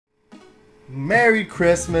Merry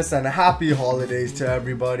Christmas and happy holidays to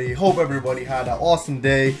everybody. Hope everybody had an awesome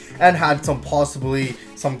day and had possibly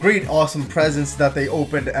some great awesome presents that they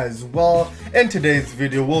opened as well. In today's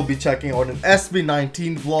video, we'll be checking out an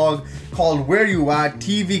SB19 vlog called Where You At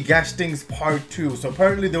TV Guesting'S Part 2. So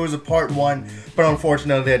apparently there was a part 1, but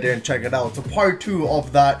unfortunately I didn't check it out. So part 2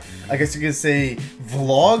 of that, I guess you can say,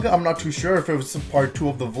 vlog. I'm not too sure if it was part 2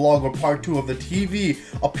 of the vlog or part 2 of the TV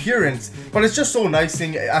appearance, but it's just so nice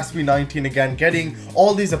seeing SB19 again, getting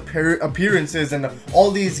all these appearances and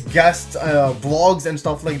all these guest vlogs and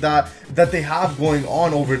stuff like that they have going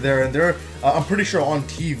on over there. And they're I'm pretty sure on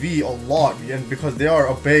TV a lot, and because they are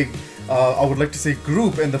a big I would like to say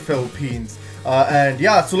group in the Philippines. And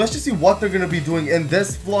yeah, so let's just see what they're gonna be doing in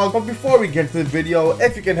this vlog. But before we get to the video,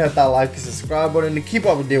 if you can hit that like and subscribe button to keep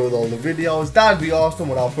up to date with all the videos, that'd be awesome.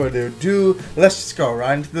 Without further ado, let's just go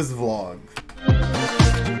right into this vlog.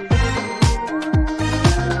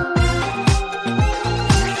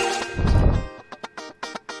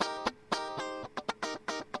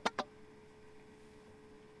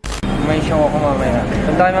 May show ako mamaya.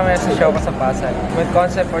 Punta tayo mamaya sa show ko sa Pasay. My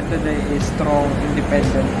concept for today is strong,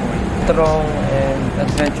 independent, strong, and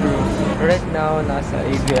adventurous. Right now, nasa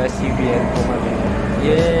ABS-CBN po kami.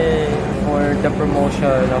 Yay! For the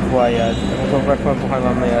promotion of Wyat. Mag-perform po kami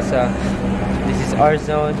mamaya sa This is our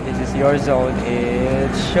zone, this is your zone,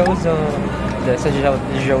 it's show zone. Sa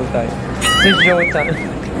showtime. Sa showtime.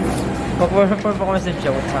 Mag-perform po kami sa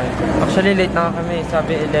showtime. Actually, late na kami.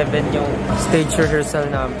 Sabi 11 yung stage rehearsal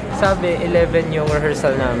namin. Sabi 11 yung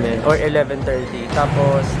rehearsal namin. Or 11:30.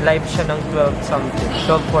 Tapos, live siya ng 12 something.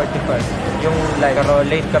 12:45. Yung live. Pero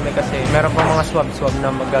late kami kasi meron pa mga swab-swab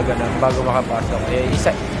na magaganap bago makapasok. Eh,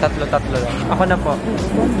 tatlo-tatlo lang. Ako na po.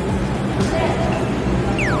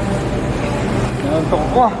 Nantok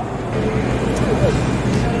ko.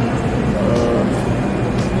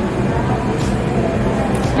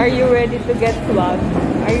 Are you ready to get swagged?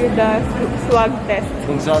 Are you the swag test?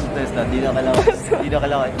 Kung swag test na, di na kailangan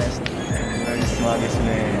i-test. Very swag is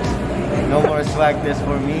me. No more swag test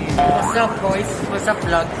for me. What's up boys? What's up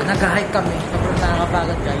vlog? Nag-hike kami. Sobrang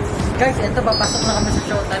nakakapagod guys. Guys, ito papasok na kami sa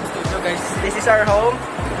Showtime Studio guys. This is our home.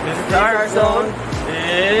 This is our zone.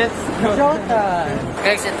 It's Showtime!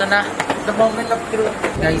 Guys, ito na. The moment of truth.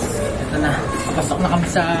 Guys, ito na. Papasok na kami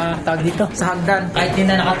sa tawag dito. Sa hagdan. Kahit di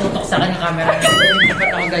na nakatutok sa kanyang camera. Lipat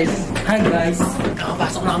ako guys. Hi guys.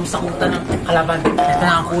 Nakapasok na kami sa kuta ng kalaban. Ito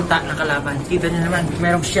na ang kuta ng kalaban. Kita nyo naman.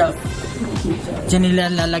 Merong shelf. Diyan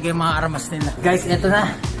nila lalagay mga armas nila. Guys, ito na.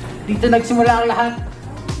 Dito nagsimula ang lahat.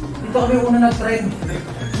 Dito kami una nag-trend.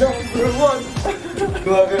 Number 1!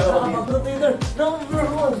 Gumagano ako dito. Number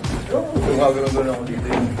 1! Gumagano ako dito.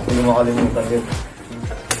 Hindi mo makalimutan yun.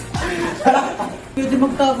 Pwede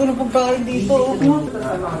magtago ng pagkain dito.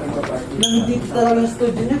 Nandito talaga yung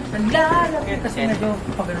studio niya. Ang lalaki. Kasi medyo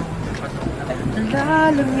pagano ko. Ang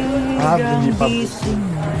lalamig ang gising.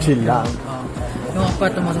 Chill lang. Yung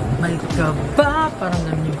apat na masok, may ka ba? Parang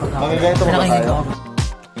ganun yung pagkain. Magigayto mo ba tayo?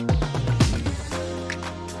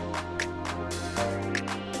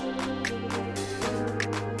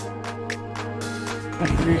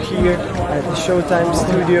 We're here at the Showtime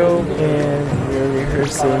studio and we're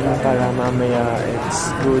rehearsing para mamaya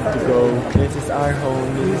it's good to go. This is our home,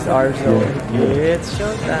 this is our zone. It's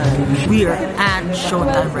Showtime. We are at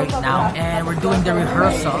Showtime right now and we're doing the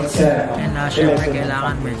rehearsals. And syempre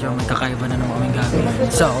kailangan medyo magkakaiba na naman kaming gagawin.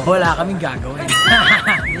 So, wala kaming gagawin.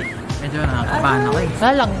 Medyo nakakabahan ako eh.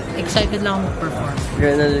 Kaya lang, excited lang ako mag-perform.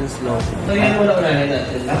 Adrenaline slow. So yun wala ko na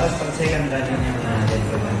natin. Tapos pag second natin yung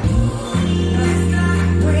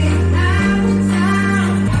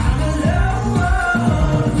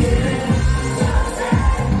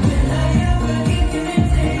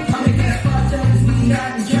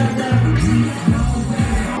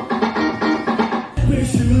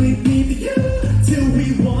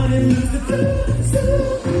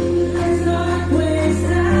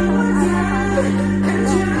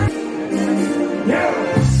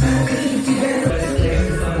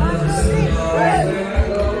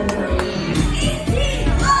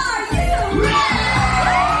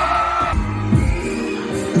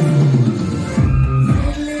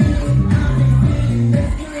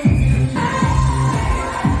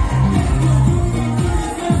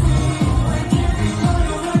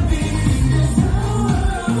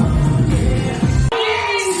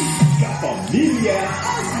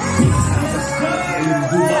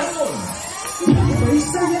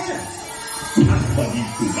at maging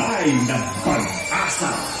tunay ng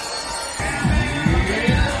pag-asa.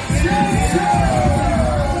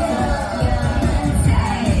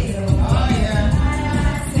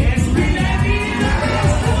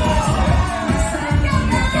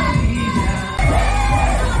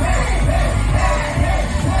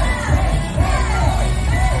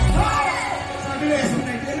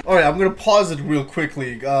 Alright, I'm gonna pause it real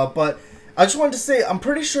quickly, but I just wanted to say, I'm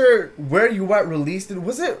pretty sure Where You At released it,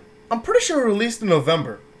 I'm pretty sure it released in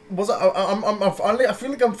November. I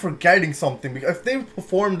feel like I'm forgetting something, because if they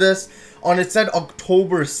performed this on, it said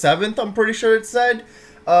October 7th, I'm pretty sure it said,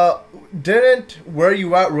 didn't Where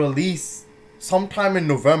You At release sometime in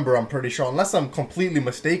November, I'm pretty sure, unless I'm completely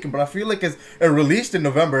mistaken, but I feel like it released in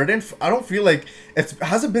November. I don't feel like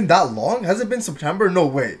has it been that long? Has it been September? No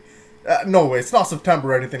way. No way, it's not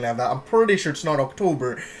September or anything like that. I'm pretty sure it's not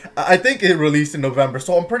October. I think it released in November,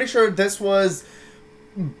 so I'm pretty sure this was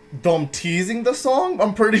them teasing the song.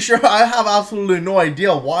 I'm pretty sure. I have absolutely no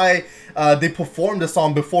idea why they performed the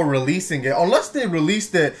song before releasing it, unless they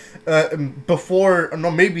released it before, no,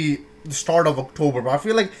 maybe the start of October, but I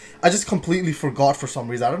feel like I just completely forgot for some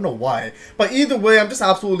reason. I don't know why, but either way, I'm just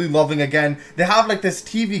absolutely loving. Again, they have like this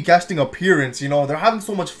TV guesting appearance, you know, they're having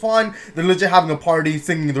so much fun. They're legit having a party,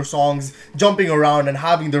 singing their songs, jumping around, and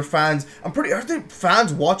having their fans. Are there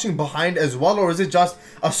fans watching behind as well, or is it just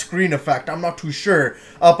a screen effect? I'm not too sure,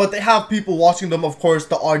 but they have people watching them, of course,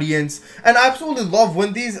 the audience. And I absolutely love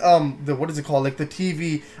when these what is it called, like the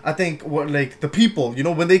TV, I think, like the people, you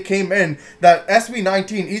know, when they came in, that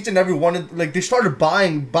SB19, each and every one, like they started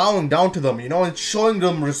bowing down to them, you know, and showing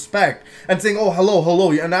them respect and saying, oh,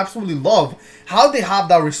 hello, and I absolutely love how they have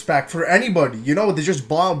that respect for anybody, you know. They're just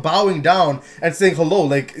bowing down and saying hello,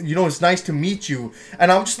 like, you know, it's nice to meet you. And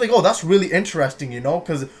I'm just like, oh, that's really interesting, you know,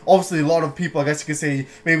 because obviously a lot of people, I guess you could say,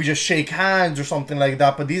 maybe just shake hands or something like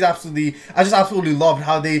that, but these I just absolutely loved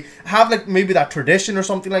how they have like maybe that tradition or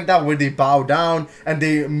something like that, where they bow down and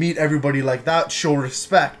they meet everybody like that, show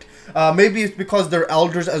respect. Maybe it's because they're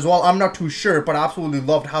elders as well, I'm not too sure, but I absolutely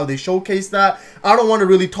loved how they showcased that. I don't want to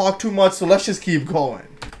really talk too much, so let's just keep going.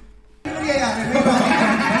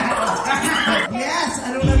 Yes,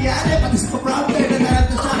 anong nangyari? Pati sa problem na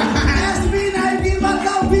narito siya. SB19,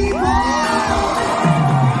 magkaw people!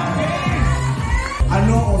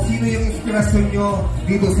 Ano o sino yung inspirasyon nyo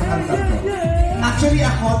dito sa kanta ko? Actually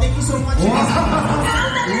ako, thank you so much.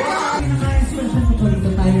 Pinaka-inspiration ko po dito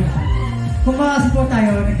tayo. Kung makasupport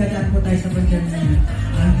tayo, nagdadaan po tayo sa bagyan na hindi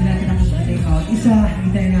natin ako sa bawat isa,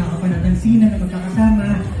 hindi tayo nakakapanood ng sina na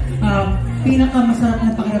magkakasama. Pinaka-masarap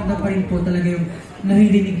na pakiramdam pa rin po talaga yung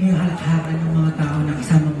naririnig mo yung halakhakan ng mga tao na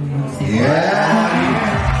kasama mo yung sila.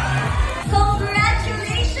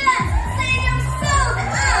 Congratulations! Say you're sold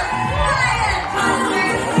out! Wyat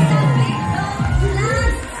concert sa PABLO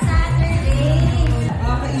last Saturday.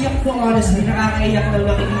 Nakakaiyak po, honestly. Nakakaiyak lang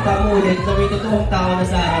nakikita mo ulit na may totoong tao na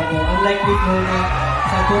sa harap mo. Unlike before na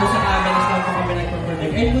puro sa cameras lang po kami nag-perform.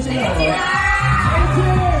 Ayun po sila ako.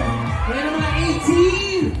 Kaya ng mga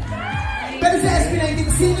 18! Pero sa SB19,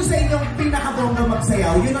 sino sa inyong pinakabongga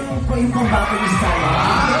magsayaw? Yun ang yung pambato niyo sa sayaw.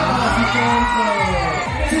 Si Tonko.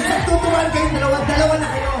 Since nagtuturuan kayong dalawa na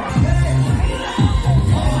kayo.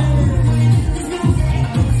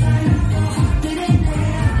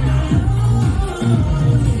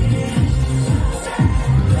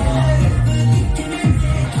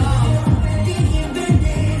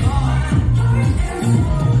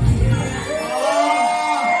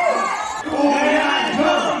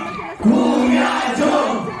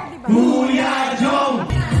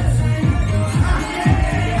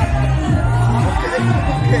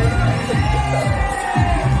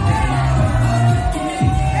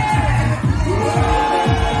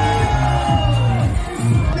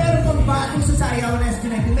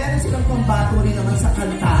 Pambato rin naman sa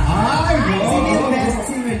kanta. Ay, wow! Sino yung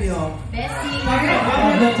best singer nyo? Best singer?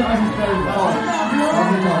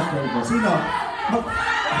 Sino?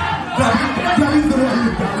 Gawin ko rin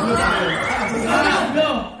yung PABLO!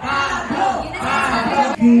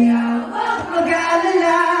 Kaya huwag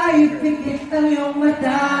mag-aalala, ipikit ang iyong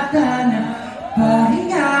matatana.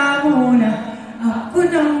 Pahinga muna,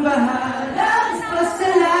 ako nang bahala. Basta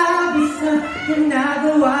labis na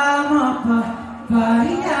ginagawa mo pa.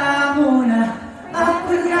 Pahinga muna,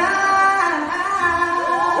 ako na.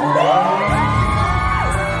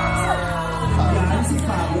 Si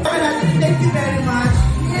Pablo. Thank you very much.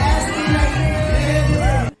 Yes,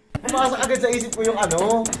 pumasok agad sa isip ko yung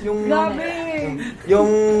ano, yung... Grabe!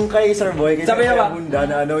 Yung kay Sir Boy, kay Sabi Sir niya ba? Bunda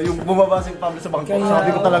na ano, yung bumaba si Pablo sa bangko.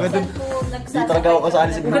 Sabi ko talaga dun, di talaga ako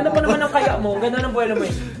kasali sa Ang ganda pa naman ng kaya mo. Ang ganda ng buwelo mo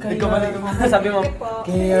eh. Sabi mo,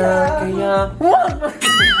 kaya...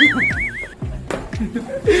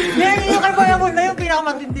 Yung karboya mo na yung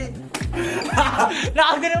pinakamatindi.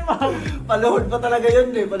 Nakaganon mo. Paluhod pa talaga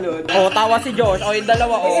yun eh, paluhod. Tawa si Josh. Yung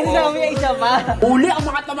dalawa. Isa pa. Uli ang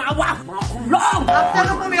mga tumawa! Mga kulong! After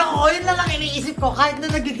ko pumiyak ko, yun lang ang iniisip ko kahit na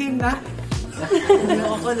nagiging na.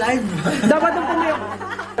 Pumiyak ako live. Dapat nung pumiyak.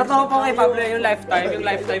 Totoo po kay Pablo yung lifetime,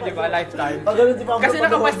 di ba? Lifetime. Kasi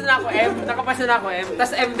nakapasa na ako M,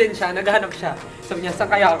 tapos M din siya, naghahanap siya. Sabi niya, saan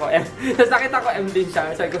kaya ako M? Tapos nakita ko M din siya.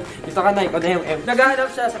 Sabi ko, dito ka na, ikaw na yung M. Naghahanap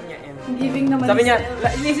siya, sabi niya M. Giving naman. Sabi niya,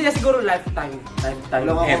 inisip niya siguro lifetime. Lifetime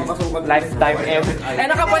M. Lifetime M. Eh,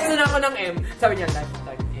 nakapasa na ako ng M. Sabi niya,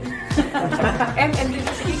 lifetime M. M din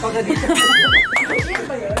siya, sige, ikaw na dito. Yan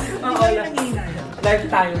ba yun? Oo,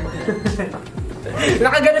 lifetime.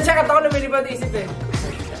 Nakaganon siya, katawa lumilipad isip eh.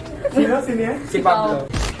 Sino? Sino yan? Si Pablo.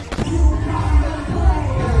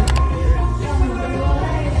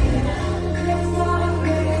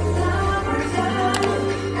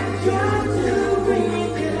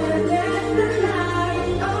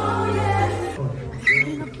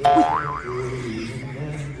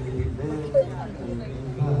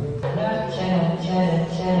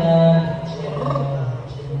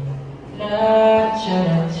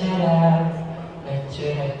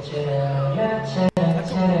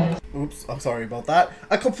 Oops, I'm sorry about that.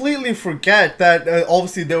 I completely forget that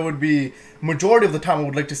obviously there would be majority of the time I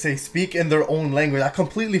would like to say speak in their own language. I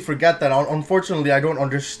completely forget that. Unfortunately, I don't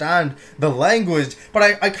understand the language, but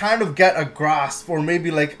I kind of get a grasp, or maybe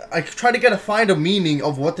like I try to find a meaning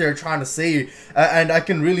of what they're trying to say, and I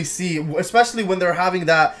can really see, especially when they're having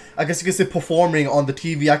that, I guess you could say, performing on the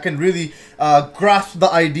TV, I can really grasp the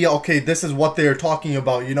idea, okay, this is what they're talking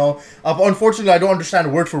about, you know. But unfortunately, I don't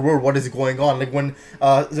understand word for word what is going on. Like when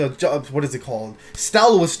what is it called,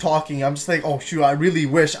 STELL was talking, I'm just like, oh shoot, I really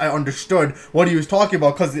wish I understood what he was talking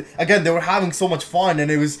about, because again, they were having so much fun, and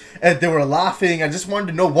it was they were laughing. I just wanted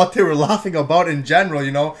to know what they were laughing about in general,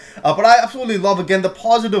 you know. But I absolutely love, again, the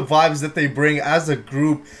positive vibes that they bring as a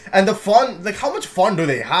group, and the fun. Like, how much fun do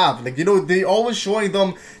they have? Like, you know, they always showing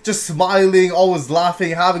them just smiling, always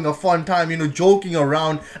laughing, having a fun time, you know, joking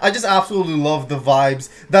around. I just absolutely love the vibes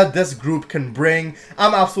that this group can bring.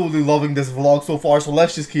 I'm absolutely loving this vlog so far, so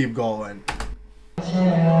let's just keep going.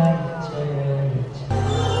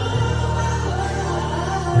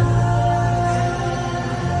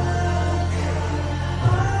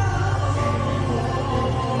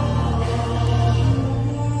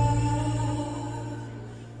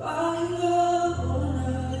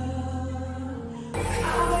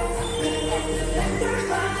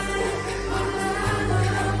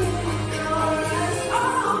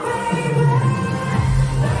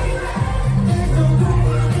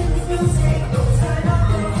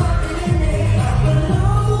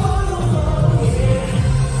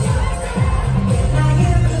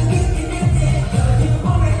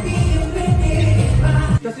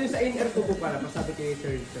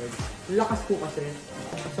 Lakas ko kasi.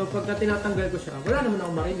 So pagka tinatanggal ko siya, wala naman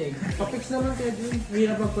akong marinig. Pa-fix naman kaya dun.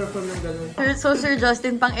 Hirap mag-perform ng ganun. So Sir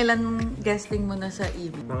Justin, pang ilan guesting mo na sa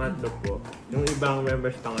EV? Pangatlo po. Yung ibang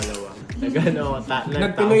members pangalawa.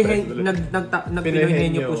 Nagpinoy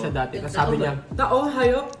niyo po siya dati. Kasi sabi niya, tao,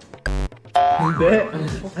 hayop. Hindi.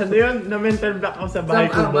 Ano yun? Na-mental block ako sa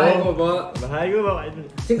bahay ko ba? Bahay ko ba?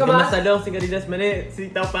 Singkamas? Masalong, sigaridas, mani,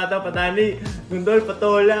 sitaw, pataw, patani, gundol,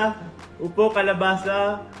 patola, upo,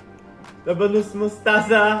 kalabasa, labanus,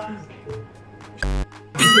 mustasa.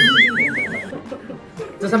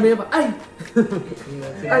 Sasabihin niya pa, ay!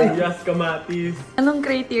 Ay! Yes, kamatis. Anong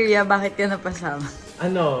criteria? Bakit ka napasama?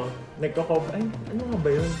 Ano? Nagko-cover. Ay, ano nga ba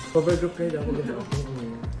yun? Cover group kayo daw.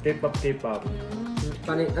 K-pop, K-pop.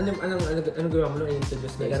 Anong gawa mo nung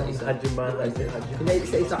i-introduce kayo isa-isa? Hajima.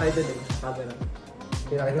 Isa-isa kayo doon eh. Camera.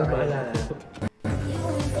 Pinakita kayo.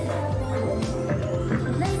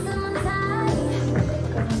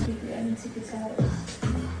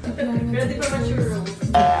 Pero di pa mature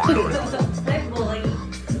rules. Step boy.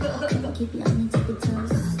 Keep you on your tippy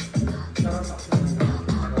toes.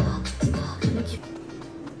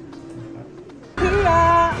 Good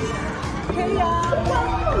luck!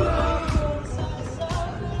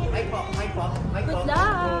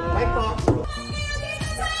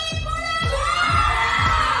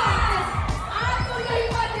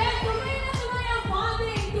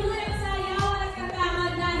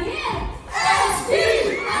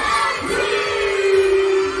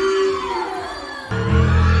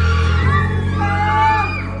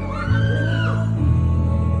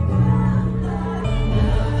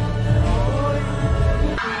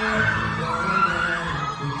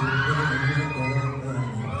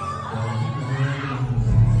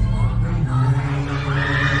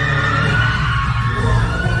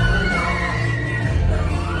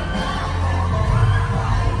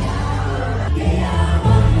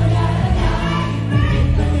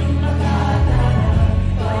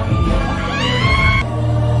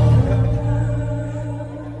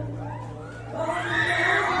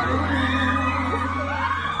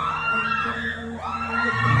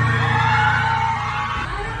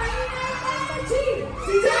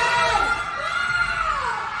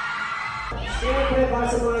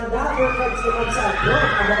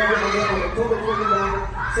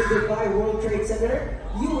 Dubai World Trade Center,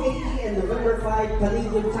 UAE, and November 5,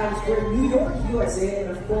 Palladium Times Square, New York, USA,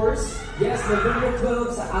 and of course, yes, November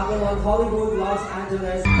 12 sa Avalon, Hollywood, Los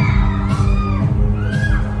Angeles.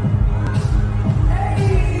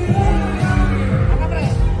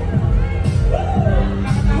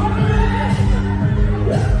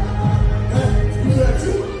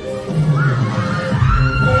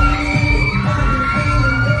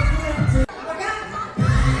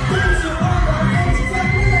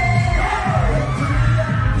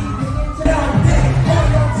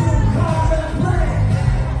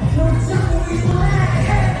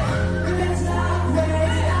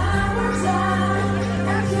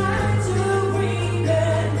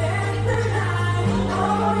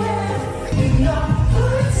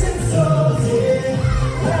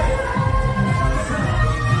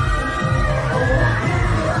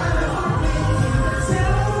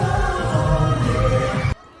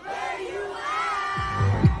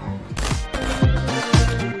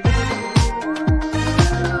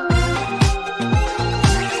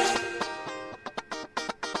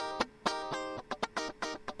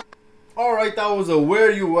 Alright, that was a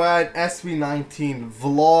Where You At SB19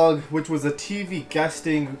 vlog, which was a TV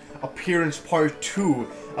guesting appearance part 2.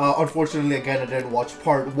 Unfortunately, again, I didn't watch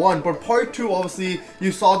part 1, but part 2, obviously,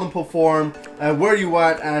 you saw them perform Where You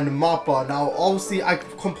At and Mappa. Now, obviously, I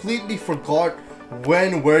completely forgot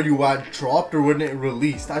when Where You At dropped or when it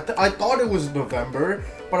released. I thought it was November,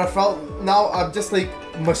 but I felt now I'm just like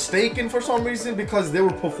mistaken for some reason because they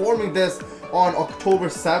were performing this on October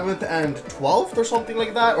 7th and 12th or something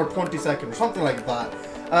like that, or 22nd or something like that.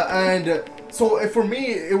 And so for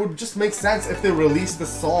me, it would just make sense if they released the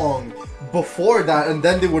song before that, and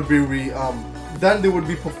then they would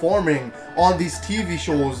be performing on these TV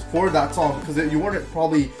shows for that song, because you wouldn't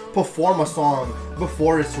probably perform a song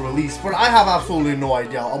before it's released. But I have absolutely no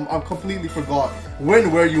idea. I'm completely forgot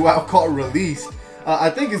when Where You At got released. I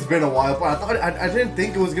think it's been a while, but I didn't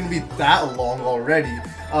think it was gonna be that long already.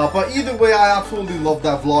 But either way, I absolutely love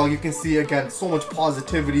that vlog. You can see again so much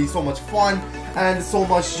positivity, so much fun, and so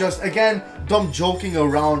much just again dumb joking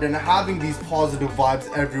around and having these positive vibes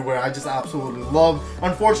everywhere. I just absolutely love.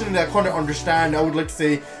 Unfortunately, I couldn't understand. I would like to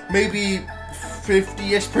say maybe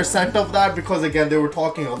 50-ish% of that, because again they were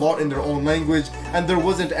talking a lot in their own language and there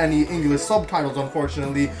wasn't any English subtitles,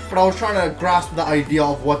 unfortunately. But I was trying to grasp the idea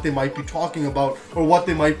of what they might be talking about or what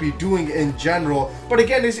they might be doing in general. But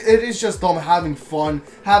again, it is just them having fun,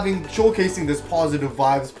 showcasing this positive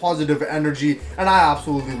vibes, positive energy, and I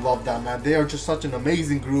absolutely love that, man. They are just such an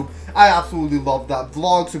amazing group. I absolutely love that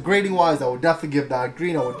vlog. So grading wise, I would definitely give that a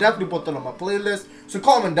green. I would definitely put that on my playlist. So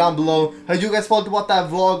comment down below how you guys felt about that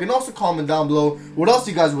vlog, and also comment down below what else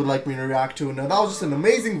you guys would like me to react to. Now that was just an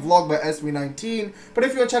amazing vlog by SB19, but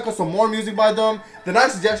if you want to check out some more music by them, then I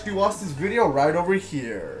suggest you watch this video right over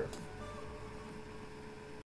here.